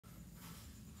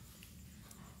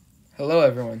Hello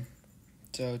everyone.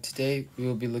 So today we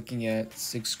will be looking at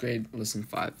 6th grade lesson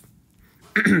 5.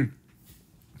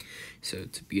 So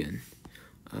to begin,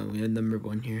 we have number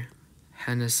 1 here.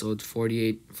 Hannah sold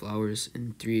 48 flowers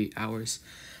in 3 hours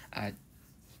at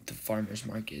the farmer's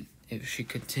market. If she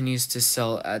continues to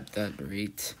sell at that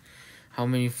rate, how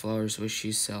many flowers will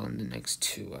she sell in the next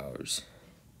 2 hours?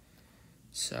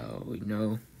 So we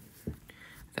know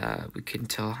that we can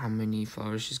tell how many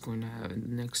flowers she's going to have in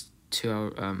the next 2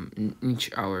 hour in each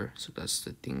hour. So that's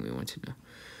the thing we want to know.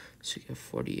 So you get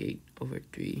 48 over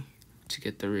 3 to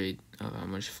get the rate of how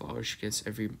much flowers she gets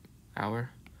every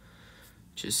hour,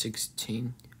 which is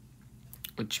 16,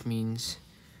 which means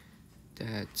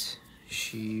that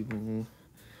we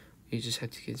just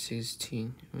have to get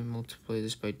 16 and we multiply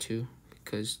this by 2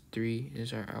 because 3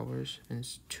 is our hours and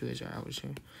 2 is our hours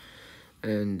here.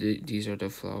 And these are the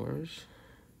flowers.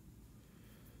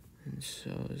 And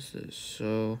so is this.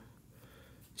 So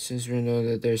since we know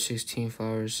that there's 16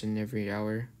 flowers in every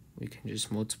hour, we can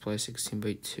just multiply 16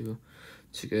 by 2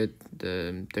 to get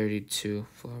the 32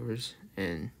 flowers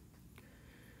in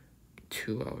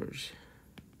 2 hours.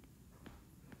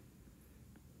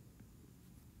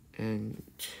 And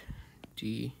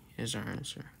D is our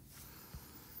answer.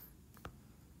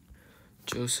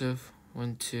 Joseph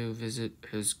went to visit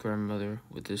his grandmother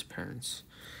with his parents.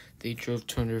 They drove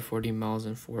 240 miles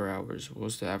in 4 hours. What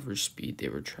was the average speed they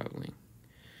were traveling?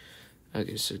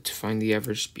 Okay, so to find the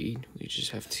average speed, we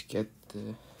just have to get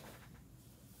the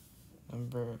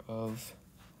number of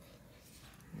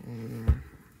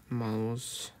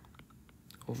miles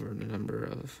over the number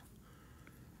of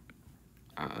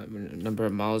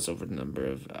miles over the number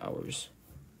of hours.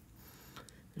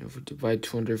 And if we divide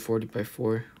 240 by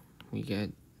 4, we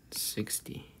get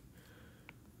 60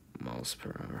 miles per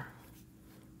hour.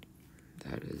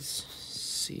 That is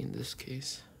C in this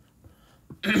case.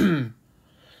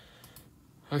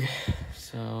 Okay,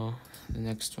 so the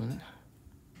next one,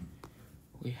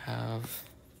 we have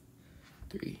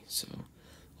 3. So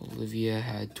Olivia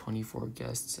had 24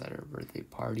 guests at her birthday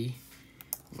party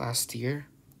last year,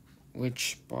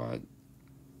 which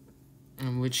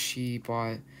she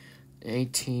bought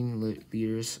 18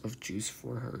 liters of juice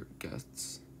for her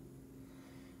guests.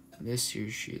 This year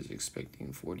she is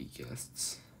expecting 40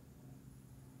 guests.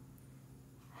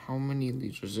 How many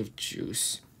liters of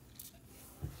juice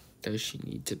does she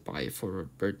need to buy for her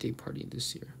birthday party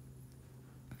this year?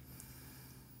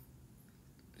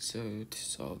 So to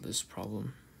solve this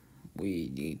problem, we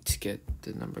need to get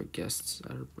the number of guests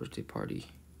at her birthday party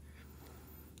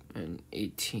and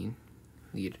 18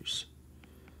 liters.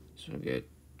 So we get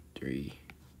 3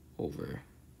 over,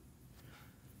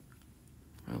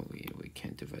 oh we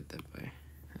can't divide that by,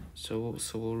 so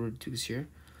we'll reduce here.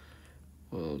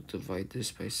 We'll divide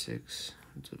this by 6,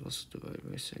 we'll also divide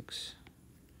by 6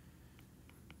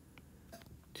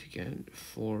 to get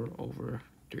 4 over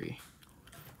 3.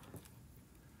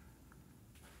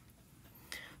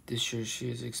 This year she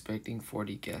is expecting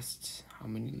 40 guests. How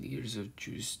many liters of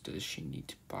juice does she need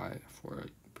to buy for a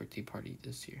birthday party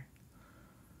this year?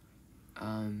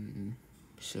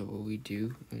 So what we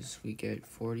do is we get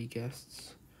 40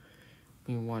 guests.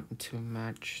 We want to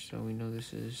match, so we know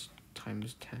this is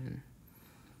times 10.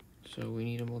 So we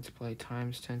need to multiply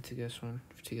times 10 to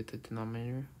get the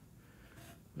denominator,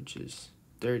 which is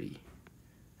 30.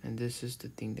 And this is the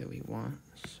thing that we want,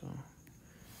 so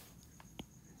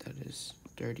that is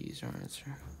 30 is our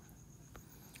answer.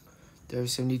 There are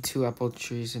 72 apple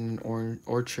trees in an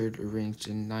orchard arranged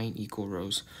in 9 equal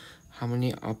rows. How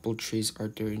many apple trees are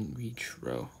there in each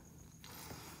row?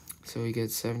 So we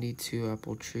get 72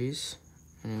 apple trees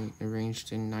and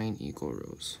arranged in 9 equal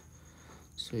rows.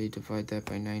 So you divide that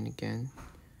by 9 again.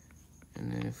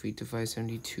 And then if we divide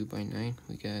 72 by 9,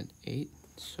 we get 8.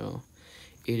 So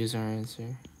 8 is our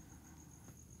answer,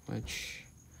 which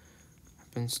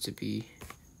happens to be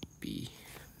B.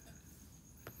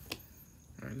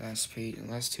 Our last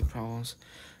 2 problems.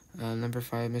 Number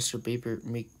 5, Mr.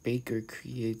 Baker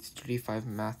creates 35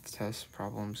 math test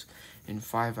problems in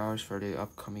 5 hours for the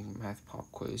upcoming math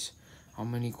pop quiz. How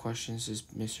many questions does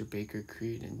Mr. Baker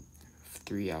create in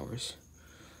 3 hours?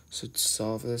 So to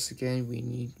solve this again,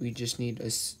 we just need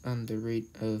the rate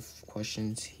of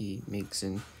questions he makes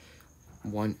in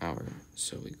 1 hour.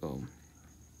 So we go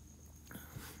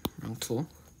round tool.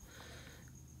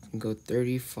 We go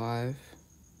 35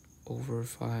 over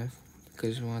 5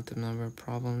 because we want the number of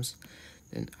problems,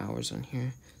 then hours on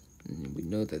here. And we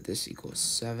know that this equals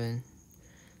 7.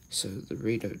 So the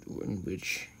rate in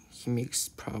which he makes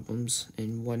problems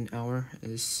in 1 hour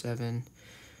is 7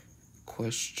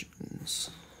 questions.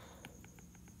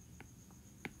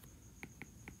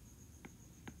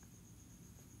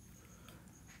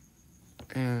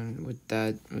 And with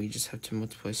that, we just have to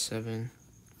multiply 7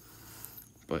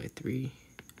 by 3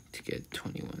 to get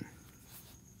 21.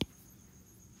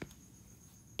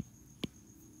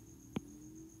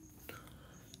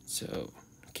 So,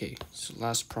 okay, so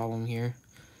last problem here.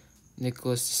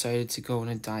 Nicholas decided to go on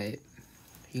a diet.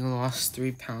 He lost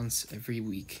 3 pounds every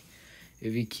week.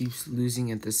 If he keeps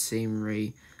losing at the same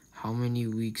rate, how many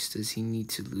weeks does he need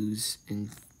to lose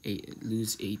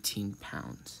 18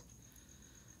 pounds?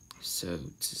 So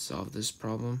to solve this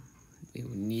problem, we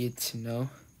would need to know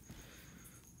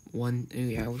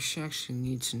we actually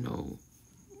need to know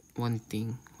one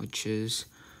thing, which is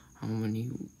how many.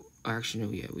 Actually,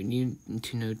 no, yeah, we need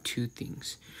to know 2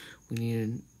 things. We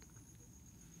need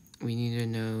to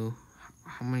know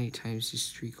how many times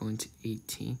is 3 going to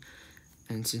 18,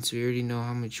 and since we already know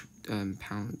how much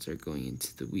pounds are going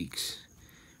into the weeks,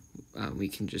 we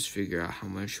can just figure out how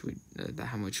much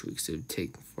weeks it would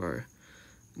take for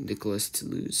Nicholas to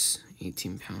lose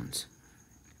 18 pounds.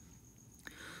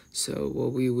 So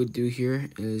what we would do here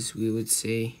is we would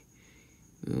say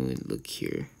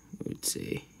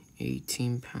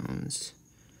 18 pounds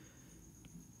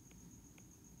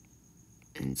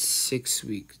in 6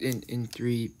 weeks. In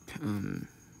 3,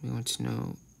 we want to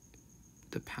know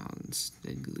the pounds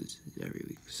that he loses every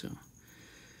week. So,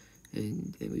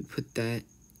 and then we put that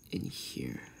in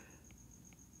here.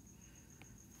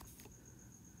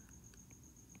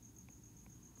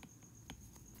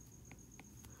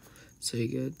 So you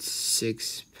get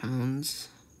 6 pounds.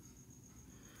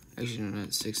 Actually, no,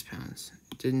 not 6 pounds.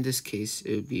 In this case,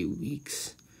 it would be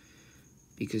weeks,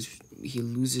 because he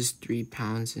loses 3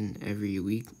 pounds in every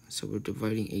week. So we're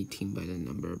dividing 18 by the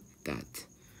number of that.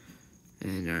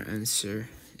 And our answer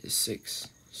is 6.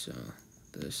 So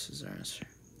this is our answer.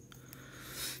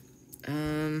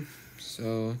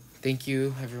 So thank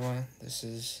you, everyone. This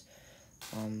is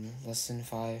lesson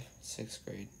 5, 6th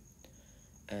grade.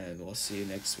 And we'll see you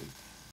next week.